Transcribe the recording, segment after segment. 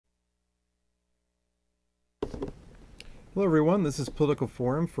Hello, everyone. This is Political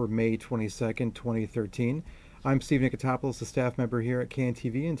Forum for May 22nd, 2013. I'm Steve Nikotopoulos, a staff member here at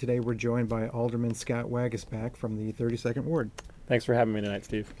KNTV, and today we're joined by Alderman Scott Waguespack from the 32nd Ward. Thanks for having me tonight,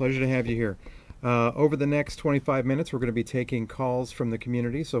 Steve. Pleasure to have you here. Over the next 25 minutes, we're going to be taking calls from the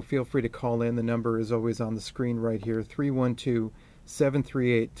community, so feel free to call in. The number is always on the screen right here,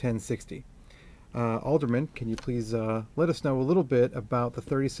 312-738-1060. Alderman, can you please let us know a little bit about the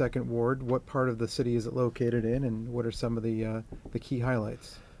 32nd Ward? What part of the city is it located in, and what are some of the key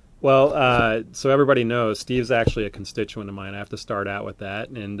highlights? Well, so everybody knows Steve's actually a constituent of mine. I have to start out with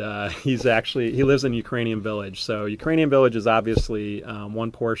that, and he lives in Ukrainian Village. So Ukrainian Village is obviously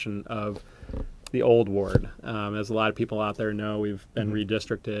one portion of the old ward. As a lot of people out there know, we've been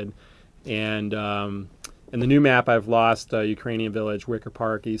redistricted, and in the new map, I've lost Ukrainian Village, Wicker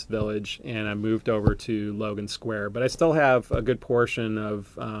Park, East Village, and I moved over to Logan Square. But I still have a good portion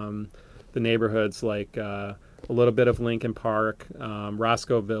of the neighborhoods, like a little bit of Lincoln Park,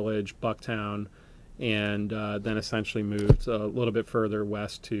 Roscoe Village, Bucktown, and then essentially moved a little bit further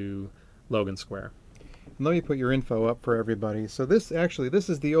west to Logan Square. And let me put your info up for everybody. So this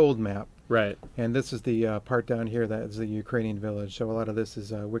is the old map. Right. And this is the part down here that is the Ukrainian Village. So a lot of this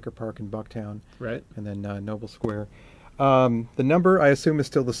is Wicker Park and Bucktown. Right. And then Noble Square. The number, I assume, is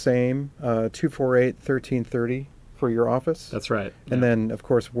still the same, 248-1330 for your office. That's right. And then, of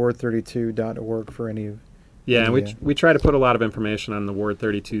course, ward32.org for any... Yeah, and we try to put a lot of information on the Ward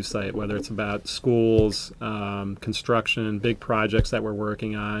 32 site, whether it's about schools, construction, big projects that we're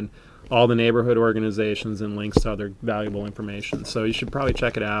working on, all the neighborhood organizations, and links to other valuable information. So you should probably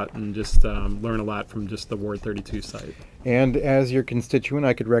check it out and just learn a lot from just the Ward 32 site. And as your constituent,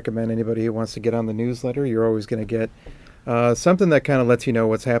 I could recommend anybody who wants to get on the newsletter. You're always going to get something that kind of lets you know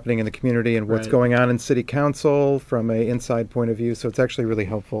what's happening in the community and what's going on in city council from an inside point of view. So it's actually really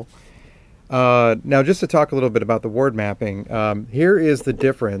helpful. Now, just to talk a little bit about the ward mapping, here is the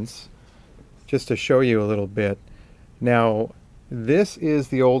difference, just to show you a little bit. Now, this is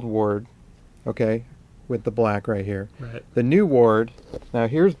the old ward, okay, with the black right here. Right. The new ward, now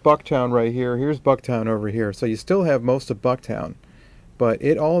here's Bucktown right here, here's Bucktown over here. So you still have most of Bucktown, but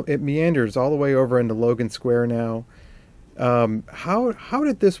it meanders all the way over into Logan Square now. How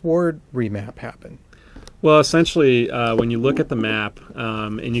did this ward remap happen? Well, essentially, when you look at the map,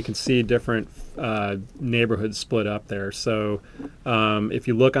 and you can see different neighborhoods split up there. So if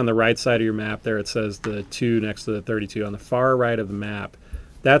you look on the right side of your map there, it says the 2 next to the 32. On the far right of the map,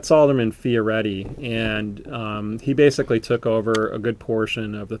 that's Alderman Fioretti, and he basically took over a good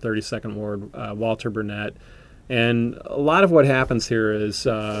portion of the 32nd Ward, Walter Burnett. And a lot of what happens here is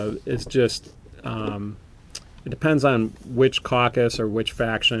just... it depends on which caucus or which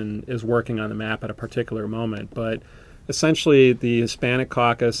faction is working on the map at a particular moment. But essentially, the Hispanic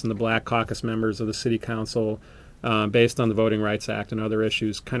caucus and the Black caucus members of the City Council, based on the Voting Rights Act and other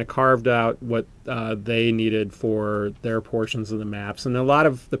issues, kind of carved out what they needed for their portions of the maps. And a lot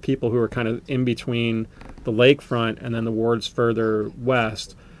of the people who are kind of in between the lakefront and then the wards further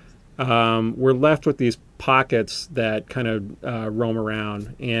west we're left with these pockets that kind of roam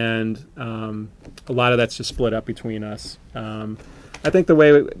around, and a lot of that's just split up between us. I think the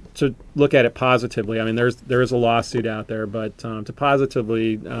way to look at it positively, I mean, there is a lawsuit out there, but to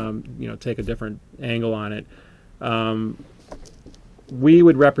positively, take a different angle on it, we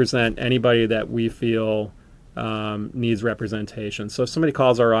would represent anybody that we feel needs representation. So if somebody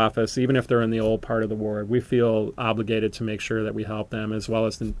calls our office, even if they're in the old part of the ward, we feel obligated to make sure that we help them, as well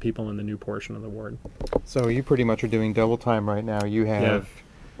as the people in the new portion of the ward. So you pretty much are doing double time right now. You have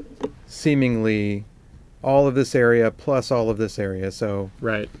seemingly all of this area plus all of this area. So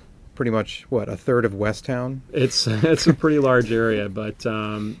right, pretty much what, a third of West Town? It's a pretty large area, but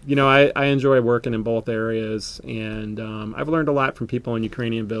I enjoy working in both areas, and I've learned a lot from people in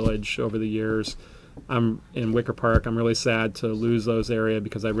Ukrainian Village over the years. I'm in Wicker Park. I'm really sad to lose those areas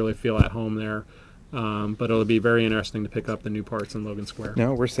because I really feel at home there. But it'll be very interesting to pick up the new parts in Logan Square.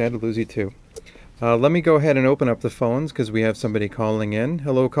 No, we're sad to lose you too. Let me go ahead and open up the phones because we have somebody calling in.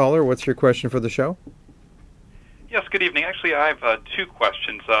 Hello, caller. What's your question for the show? Yes, good evening. Actually, I have 2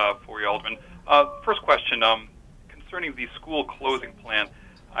 questions for you, Alderman. First question, concerning the school closing plan.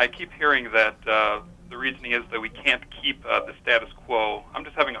 I keep hearing that the reasoning is that we can't keep the status quo. I'm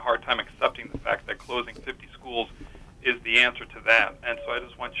just having a hard time accepting the fact that closing 50 schools is the answer to that. And so I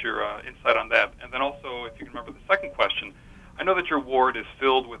just want your insight on that. And then also, if you can remember the second question, I know that your ward is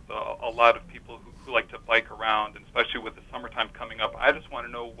filled with a lot of people who like to bike around, and especially with the summertime coming up. I just want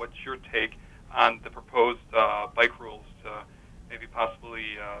to know what's your take on the proposed bike rules to maybe possibly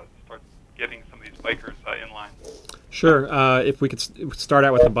start getting some of these bikers in line. Sure. If we could start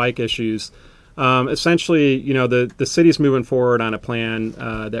out with the bike issues. Essentially, the city's moving forward on a plan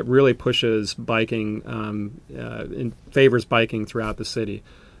that really pushes biking, and favors biking throughout the city.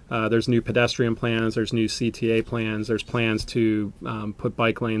 There's new pedestrian plans, there's new CTA plans, there's plans to put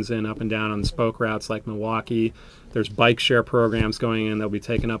bike lanes in up and down on the spoke routes like Milwaukee. There's bike share programs going in that'll be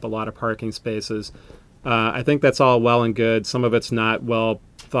taking up a lot of parking spaces. I think that's all well and good. Some of it's not well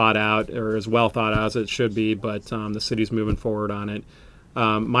thought out or as well thought out as it should be, but the city's moving forward on it.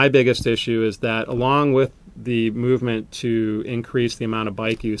 My biggest issue is that along with the movement to increase the amount of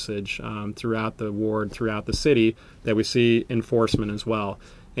bike usage throughout the ward, throughout the city, that we see enforcement as well.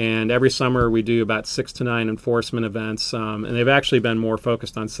 And every summer we do about 6 to 9 enforcement events, and they've actually been more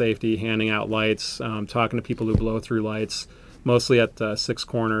focused on safety, handing out lights, talking to people who blow through lights, mostly at Six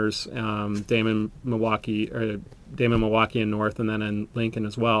Corners, Damon, Milwaukee and North, and then in Lincoln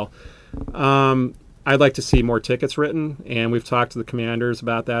as well. I'd like to see more tickets written, and we've talked to the commanders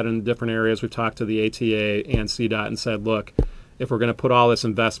about that in different areas. We've talked to the ATA and CDOT and said, look, if we're going to put all this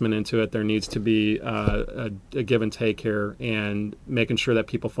investment into it, there needs to be a give and take here, and making sure that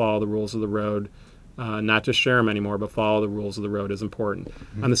people follow the rules of the road, not just share them anymore, but follow the rules of the road is important.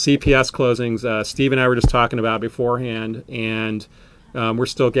 Mm-hmm. On the CPS closings, Steve and I were just talking about beforehand, and we're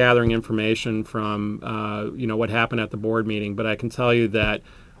still gathering information from what happened at the board meeting, but I can tell you that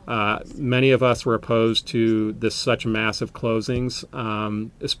many of us were opposed to such massive closings,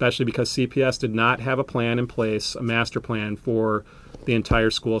 especially because CPS did not have a plan in place, a master plan for the entire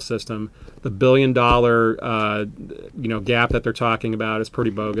school system. The $1 billion gap that they're talking about is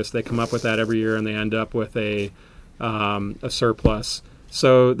pretty bogus. They come up with that every year, and they end up with a surplus.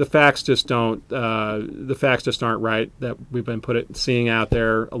 So the facts just don't. The facts just aren't right that we've been seeing out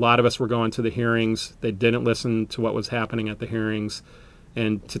there. A lot of us were going to the hearings. They didn't listen to what was happening at the hearings.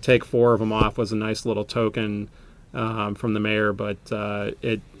 And to take 4 of them off was a nice little token from the mayor, but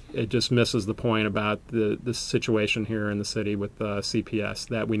it just misses the point about the situation here in the city with CPS,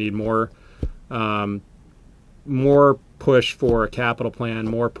 that we need more push for a capital plan,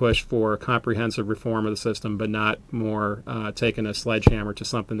 more push for comprehensive reform of the system, but not more taking a sledgehammer to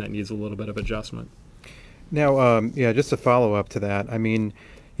something that needs a little bit of adjustment. Now, just to follow up to that, I mean,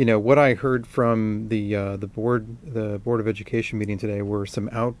 what I heard from the board of education meeting today were some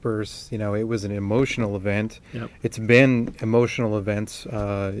outbursts. It was an emotional event. Yep. It's been emotional events.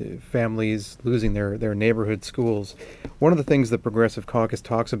 Families losing their neighborhood schools. One of the things the Progressive Caucus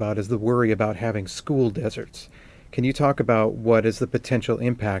talks about is the worry about having school deserts. Can you talk about what is the potential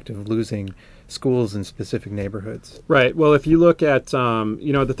impact of losing schools in specific neighborhoods? Right. Well, if you look at, the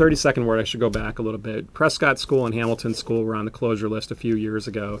 32nd ward, I should go back a little bit. Prescott School and Hamilton School were on the closure list a few years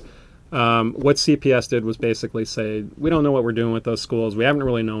ago. What CPS did was basically say, we don't know what we're doing with those schools. We haven't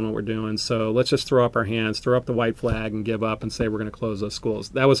really known what we're doing, so let's just throw up our hands, throw up the white flag, and give up and say we're going to close those schools.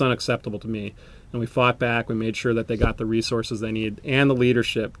 That was unacceptable to me. And we fought back. We made sure that they got the resources they need and the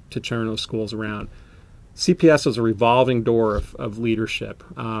leadership to turn those schools around. CPS is a revolving door of leadership.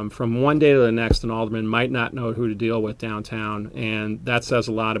 From one day to the next, an alderman might not know who to deal with downtown, and that says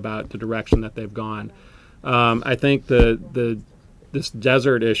a lot about the direction that they've gone. I think this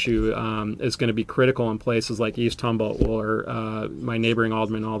desert issue is going to be critical in places like East Humboldt, where my neighboring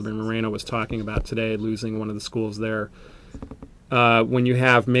Alderman Moreno, was talking about today, losing one of the schools there. When you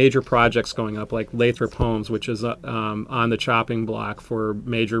have major projects going up, like Lathrop Homes, which is on the chopping block for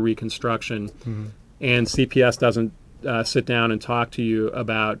major reconstruction, mm-hmm. and CPS doesn't sit down and talk to you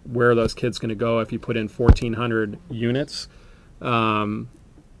about where those kids going to go if you put in 1,400 units, and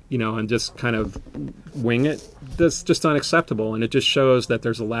just kind of wing it, that's just unacceptable. And it just shows that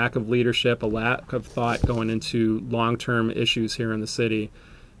there's a lack of leadership, a lack of thought going into long-term issues here in the city.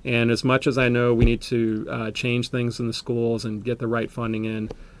 And as much as I know we need to change things in the schools and get the right funding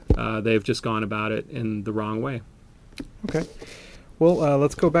in, they've just gone about it in the wrong way. Okay. Well,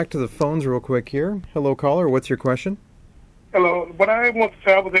 let's go back to the phones real quick here. Hello, caller. What's your question? Hello. What I want to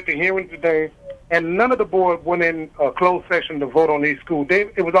say, I was at the hearing today, and none of the board went in a closed session to vote on these schools.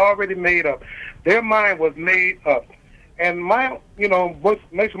 It was already made up. Their mind was made up. And what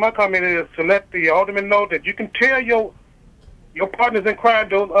makes my comment is to let the aldermen know that you can tell your partners in crime,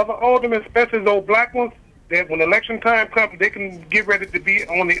 those other aldermen, especially those black ones, that when election time comes, they can get ready to be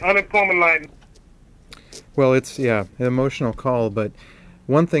on the unemployment line. Well, it's an emotional call, but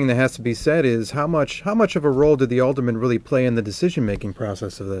one thing that has to be said is how much of a role did the aldermen really play in the decision-making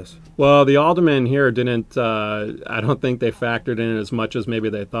process of this? Well, the aldermen here didn't. I don't think they factored in as much as maybe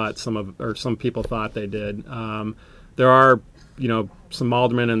they thought some people thought they did. There are, some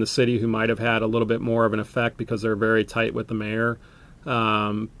aldermen in the city who might have had a little bit more of an effect because they're very tight with the mayor.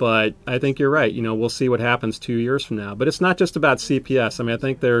 But I think you're right. We'll see what happens 2 years from now. But it's not just about CPS. I mean, I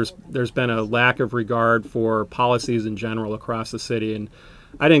think there's been a lack of regard for policies in general across the city. And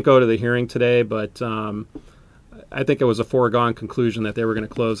I didn't go to the hearing today, but I think it was a foregone conclusion that they were going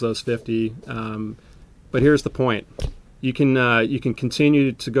to close those 50. But here's the point. You can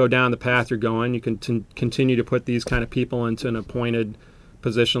continue to go down the path you're going. You can continue to put these kind of people into an appointed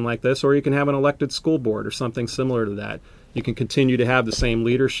position like this, or you can have an elected school board or something similar to that. You can continue to have the same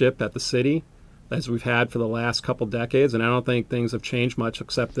leadership at the city as we've had for the last couple decades, and I don't think things have changed much,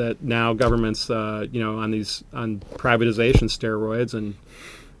 except that now government's on privatization steroids, and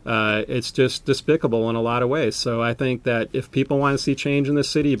it's just despicable in a lot of ways. So I think that if people want to see change in this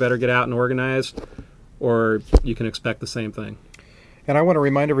city, you better get out and organize, or you can expect the same thing. And I want to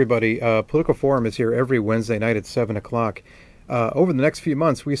remind everybody, Political Forum is here every Wednesday night at 7 o'clock. Over the next few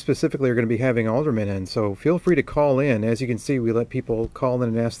months, we specifically are going to be having aldermen in, so feel free to call in. As you can see, we let people call in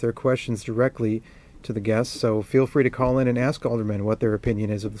and ask their questions directly to the guests, so feel free to call in and ask aldermen what their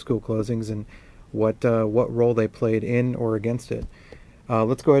opinion is of the school closings and what role they played in or against it.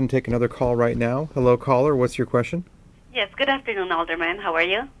 Let's go ahead and take another call right now. Hello, caller. What's your question? Yes, good afternoon, Alderman. How are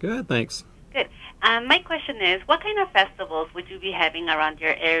you? Good, thanks. Good. My question is, what kind of festivals would you be having around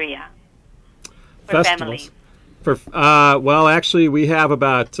your area for families? Well, actually, we have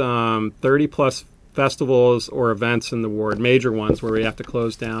about 30 plus festivals or events in the ward, major ones where we have to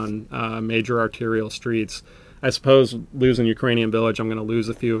close down major arterial streets. I suppose losing Ukrainian Village, I'm going to lose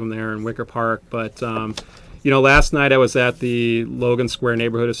a few of them there in Wicker Park. But, last night I was at the Logan Square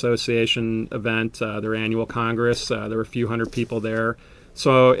Neighborhood Association event, their annual Congress. There were a few hundred people there.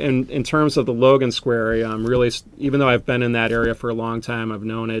 So in terms of the Logan Square area, I'm really, even though I've been in that area for a long time, I've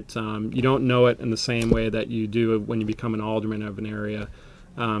known it. You don't know it in the same way that you do when you become an alderman of an area,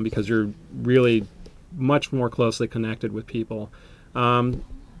 because you're really much more closely connected with people.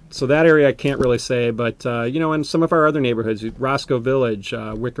 So that area I can't really say, but in some of our other neighborhoods, Roscoe Village,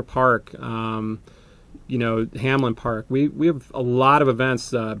 Wicker Park, Hamlin Park. We have a lot of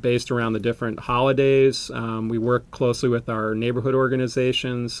events based around the different holidays. We work closely with our neighborhood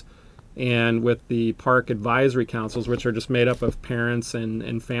organizations and with the park advisory councils, which are just made up of parents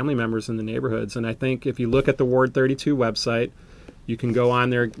and family members in the neighborhoods. And I think if you look at the Ward 32 website, you can go on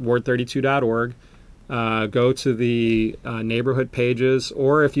there, ward32.org, go to the neighborhood pages,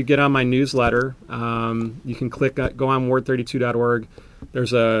 or if you get on my newsletter, you can go on ward32.org.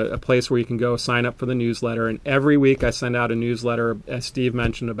 There's a place where you can go sign up for the newsletter, and every week I send out a newsletter, as Steve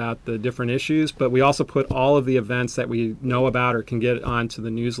mentioned, about the different issues, but we also put all of the events that we know about or can get onto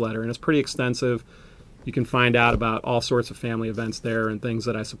the newsletter, and it's pretty extensive. You can find out about all sorts of family events there and things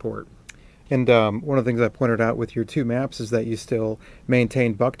that I support. And one of the things I pointed out with your two maps is that you still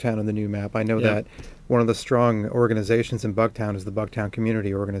maintain Bucktown in the new map. I know that one of the strong organizations in Bucktown is the Bucktown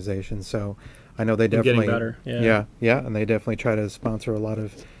Community Organization, so I know they definitely getting better. And they definitely try to sponsor a lot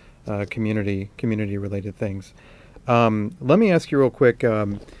of community related things. Let me ask you real quick.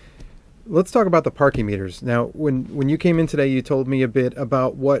 Let's talk about the parking meters. Now, when you came in today, you told me a bit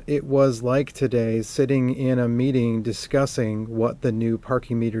about what it was like today, sitting in a meeting discussing what the new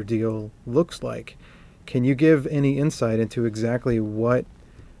parking meter deal looks like. Can you give any insight into exactly what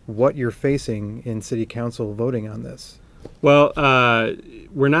you're facing in City Council voting on this? Well,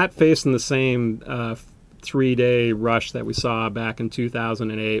 we're not facing the same 3-day rush that we saw back in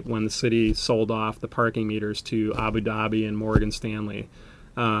 2008 when the city sold off the parking meters to Abu Dhabi and Morgan Stanley.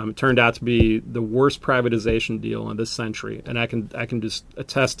 It turned out to be the worst privatization deal in this century, and I can just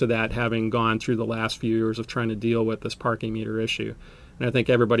attest to that, having gone through the last few years of trying to deal with this parking meter issue. And I think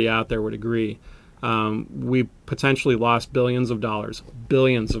everybody out there would agree. We potentially lost billions of dollars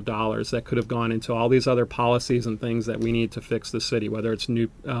that could have gone into all these other policies and things that we need to fix the city, whether it's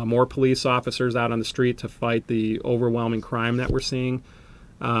more police officers out on the street to fight the overwhelming crime that we're seeing,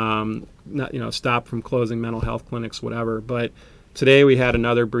 stop from closing mental health clinics, whatever. But today we had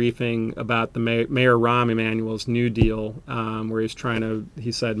another briefing about the Mayor Rahm Emanuel's New Deal, where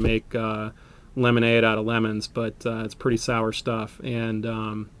he said, make lemonade out of lemons, but it's pretty sour stuff.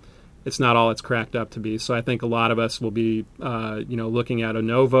 And it's not all it's cracked up to be. So I think a lot of us will be, looking at a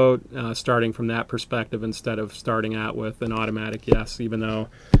no vote, starting from that perspective instead of starting out with an automatic yes, even though,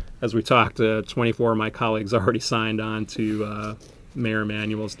 as we talked, 24 of my colleagues already signed on to Mayor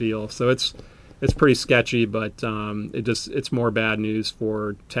Emanuel's deal. So it's pretty sketchy, but it's more bad news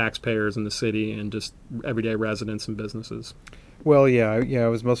for taxpayers in the city and just everyday residents and businesses. Well, I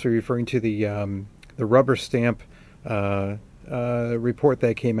was mostly referring to the rubber stamp report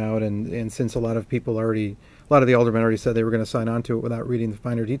that came out, and since a lot of the aldermen already said they were going to sign on to it without reading the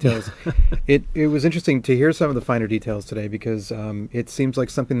finer details, it was interesting to hear some of the finer details today, because it seems like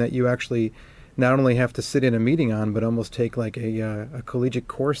something that you actually not only have to sit in a meeting on, but almost take like a collegiate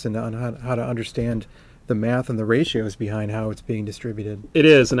course on how to understand the math and the ratios behind how it's being distributed. It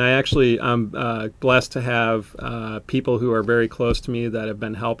is, and I'm blessed to have people who are very close to me that have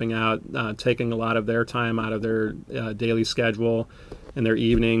been helping out, taking a lot of their time out of their daily schedule and their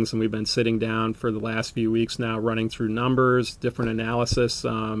evenings, and we've been sitting down for the last few weeks now running through numbers, different analysis,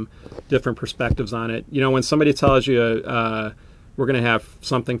 different perspectives on it. You know, when somebody tells you we're going to have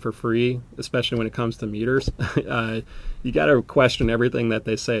something for free, especially when it comes to meters, you got to question everything that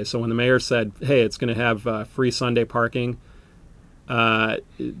they say. So when the mayor said, hey, it's going to have free Sunday parking,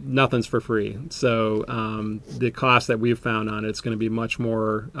 nothing's for free. So the cost that we've found on it's going to be much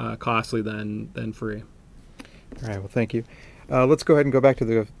more costly than free. All right, well, thank you. Let's go ahead and go back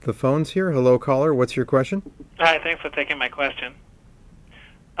to the phones here. Hello, caller. What's your question? Hi, thanks for taking my question.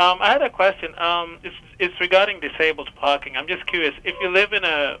 I had a question. It's regarding disabled parking. I'm just curious, if you live in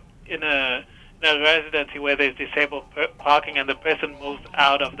a residency where there's disabled parking and the person moves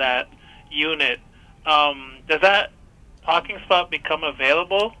out of that unit, does that parking spot become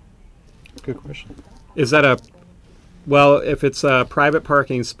available? Good question. Is that well, if it's a private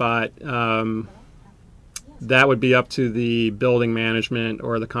parking spot, that would be up to the building management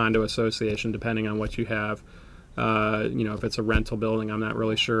or the condo association, depending on what you have. You know, if it's a rental building, I'm not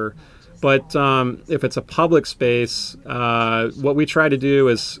really sure. But if it's a public space, what we try to do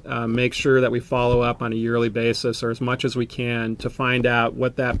is make sure that we follow up on a yearly basis, or as much as we can, to find out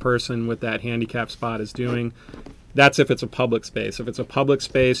what that person with that handicap spot is doing. That's if it's a public space. If it's a public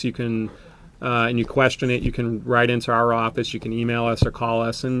space, you can, and you question it, you can write into our office, you can email us or call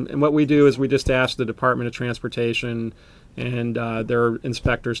us. And what we do is we just ask the Department of Transportation and their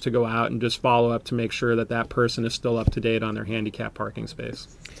inspectors to go out and just follow up to make sure that that person is still up to date on their handicap parking space.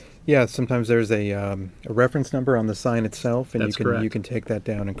 Yeah, sometimes there's a reference number on the sign itself, and That's you correct. can take that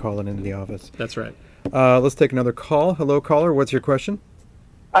down and call it into the office. That's right. Let's take another call. Hello, caller. What's your question?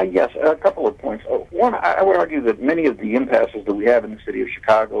 Yes, a couple of points. One, I would argue that many of the impasses that we have in the city of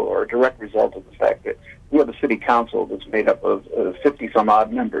Chicago are a direct result of the fact that we have a city council that's made up of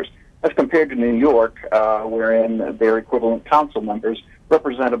 50-some-odd members, as compared to New York, wherein their equivalent council members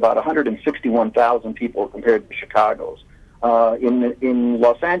represent about 161,000 people compared to Chicago's. In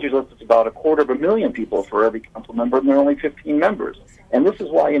Los Angeles, it's about 250,000 people for every council member, and there are only 15 members. And this is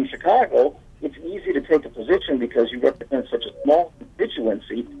why in Chicago, it's easy to take a position because you represent such a small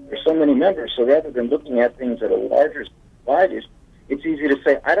constituency. There's so many members, so rather than looking at things at a larger size, it's easy to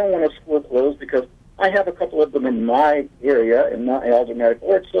say, I don't want a school closed because I have a couple of them in my area, in my aldermanic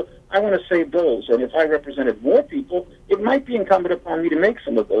ward, so I want to save those. And if I represented more people, it might be incumbent upon me to make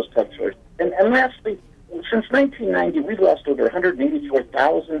some of those tough choices. And lastly, since 1990, we've lost over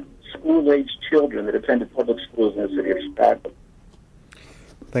 184,000 school-aged children that attended public schools in the city of Chicago.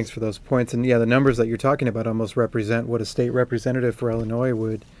 Thanks for those points. And yeah, the numbers that you're talking about almost represent what a state representative for Illinois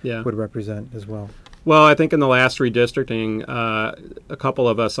would represent as well. Well, I think in the last redistricting, a couple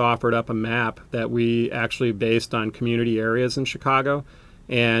of us offered up a map that we actually based on community areas in Chicago,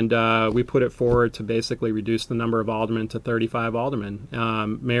 and we put it forward to basically reduce the number of aldermen to 35 aldermen.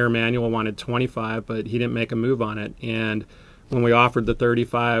 Mayor Emanuel wanted 25, but he didn't make a move on it. And when we offered the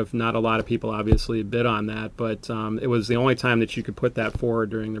 35, not a lot of people obviously bid on that, but it was the only time that you could put that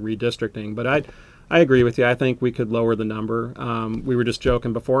forward during the redistricting. But I agree with you. I think we could lower the number. We were just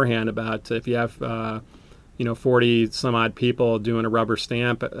joking beforehand about if you have 40 some odd people doing a rubber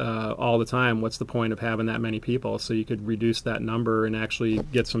stamp all the time, what's the point of having that many people? So you could reduce that number and actually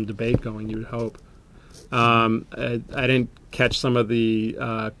get some debate going, you would hope. I didn't catch some of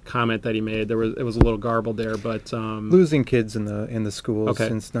the comment that he made. It was a little garbled there, but losing kids in the schools. Okay.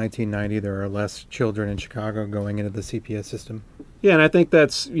 Since 1990, there are less children in Chicago going into the CPS system. Yeah, and I think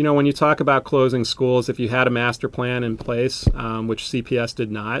that's, when you talk about closing schools, if you had a master plan in place, which CPS did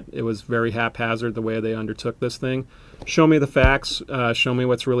not, it was very haphazard the way they undertook this thing. Show me the facts, show me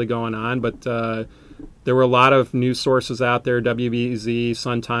what's really going on, but there were a lot of news sources out there, WBZ,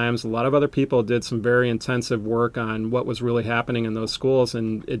 Sun-Times, a lot of other people did some very intensive work on what was really happening in those schools,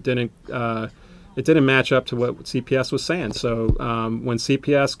 and it didn't match up to what CPS was saying. So when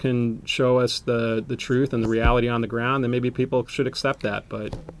CPS can show us the truth and the reality on the ground, then maybe people should accept that,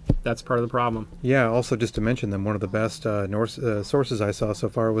 but that's part of the problem. Yeah, also just to mention them, one of the best sources I saw so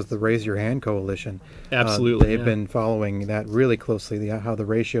far was the Raise Your Hand Coalition. Absolutely. They've been following that really closely, how the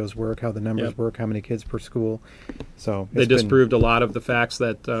ratios work, how the numbers work, how many kids per school. So they disproved a lot of the facts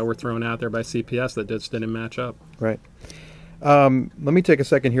that were thrown out there by CPS that just didn't match up. Right. Let me take a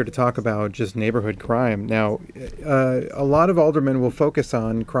second here to talk about just neighborhood crime. Now, a lot of aldermen will focus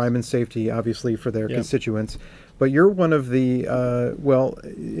on crime and safety, obviously, for their constituents. But you're one of the, a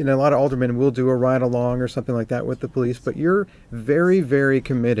lot of aldermen will do a ride along or something like that with the police, but you're very, very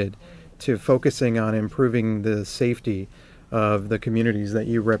committed to focusing on improving the safety of the communities that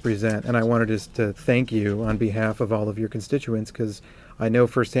you represent. And I wanted just to thank you on behalf of all of your constituents, because I know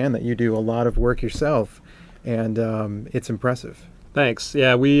firsthand that you do a lot of work yourself, and it's impressive. Thanks.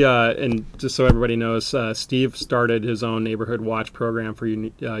 Yeah, we, and just so everybody knows, Steve started his own neighborhood watch program for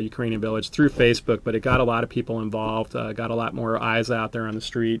Ukrainian Village through Facebook, but it got a lot of people involved, got a lot more eyes out there on the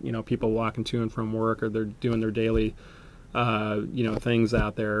street, people walking to and from work, or they're doing their daily, things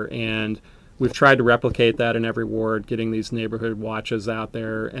out there. And we've tried to replicate that in every ward, getting these neighborhood watches out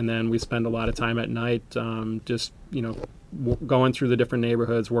there. And then we spend a lot of time at night going through the different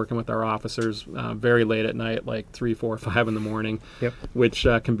neighborhoods, working with our officers very late at night, like 3, 4, 5 in the morning, which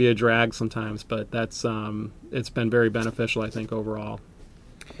can be a drag sometimes. But that's it's been very beneficial, I think, overall.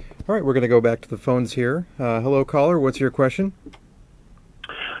 All right, we're going to go back to the phones here. Hello, caller. What's your question?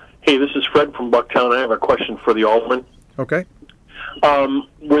 Hey, this is Fred from Bucktown. I have a question for the Alderman. Okay.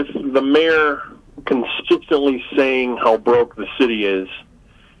 With the mayor consistently saying how broke the city is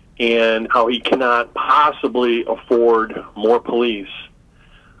and how he cannot possibly afford more police,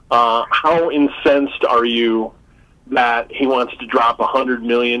 how incensed are you that he wants to drop $100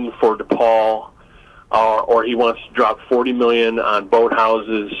 million for DePaul, or he wants to drop $40 million on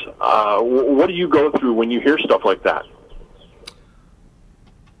boathouses? What do you go through when you hear stuff like that?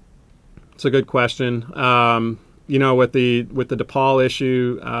 It's a good question. With the DePaul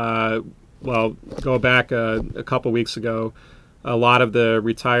issue, go back a couple weeks ago, a lot of the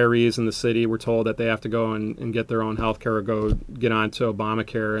retirees in the city were told that they have to go and get their own health care or go get onto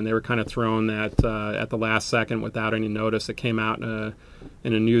Obamacare, and they were kind of thrown that at the last second without any notice. It came out in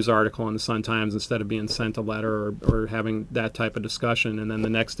a news article in the Sun-Times instead of being sent a letter or having that type of discussion. And then the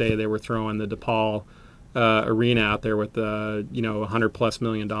next day they were throwing the DePaul arena out there with $100+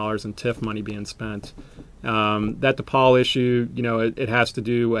 million in TIF money being spent. That DePaul issue, it has to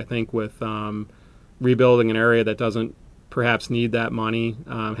do, I think, with rebuilding an area that doesn't perhaps need that money.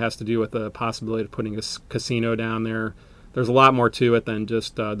 Has to do with the possibility of putting a casino down there. There's a lot more to it than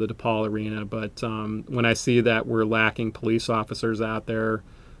just the DePaul arena. But when I see that we're lacking police officers out there,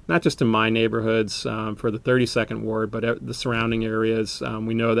 not just in my neighborhoods for the 32nd Ward, but the surrounding areas,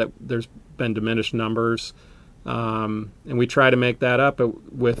 we know that there's been diminished numbers. And we try to make that up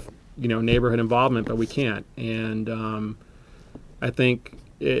with neighborhood involvement, but we can't. And I think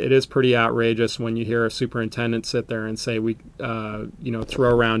it is pretty outrageous when you hear a superintendent sit there and say we throw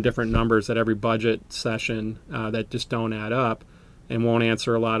around different numbers at every budget session that just don't add up and won't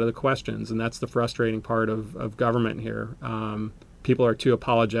answer a lot of the questions. And that's the frustrating part of government here. People are too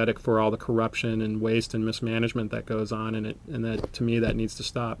apologetic for all the corruption and waste and mismanagement that goes on, and that, to me, that needs to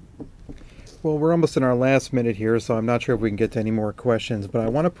stop. Well, we're almost in our last minute here, so I'm not sure if we can get to any more questions, but I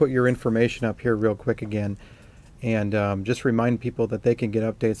want to put your information up here real quick again, and just remind people that they can get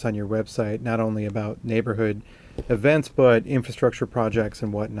updates on your website, not only about neighborhood events, but infrastructure projects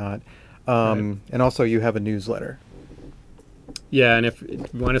and whatnot. Right. And also you have a newsletter. Yeah, and if you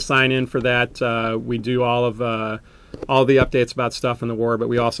want to sign in for that, we do all the updates about stuff in the war, but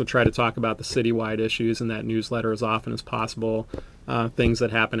we also try to talk about the citywide issues in that newsletter as often as possible, things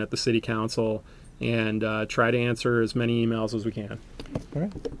that happen at the city council, and try to answer as many emails as we can. All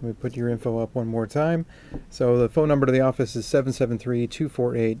right, let me put your info up one more time. So the phone number to the office is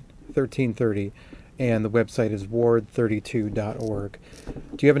 773-248-1330, and the website is ward32.org.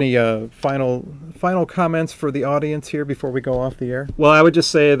 Do you have any final comments for the audience here before we go off the air? Well, I would just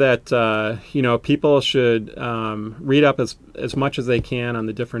say that people should read up as much as they can on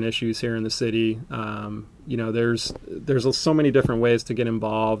the different issues here in the city. There's so many different ways to get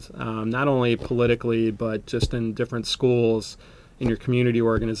involved, not only politically but just in different schools, in your community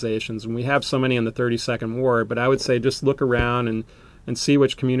organizations. And we have so many in the 32nd Ward, but I would say just look around and see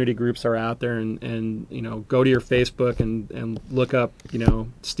which community groups are out there, and go to your Facebook and look up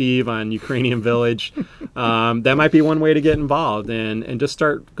Steve on Ukrainian Village. That might be one way to get involved, and just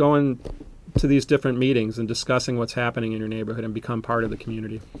start going to these different meetings and discussing what's happening in your neighborhood and become part of the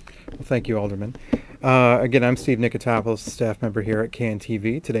community. Well, thank you, Alderman. Again, I'm Steve Nikotopoulos, staff member here at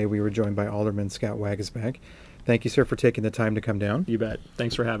CAN-TV. Today we were joined by Alderman Scott Waguespack. Thank you, sir, for taking the time to come down. You bet.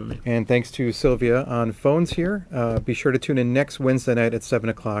 Thanks for having me. And thanks to Sylvia on phones here. Be sure to tune in next Wednesday night at 7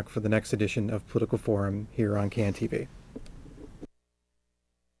 o'clock for the next edition of Political Forum here on CAN-TV.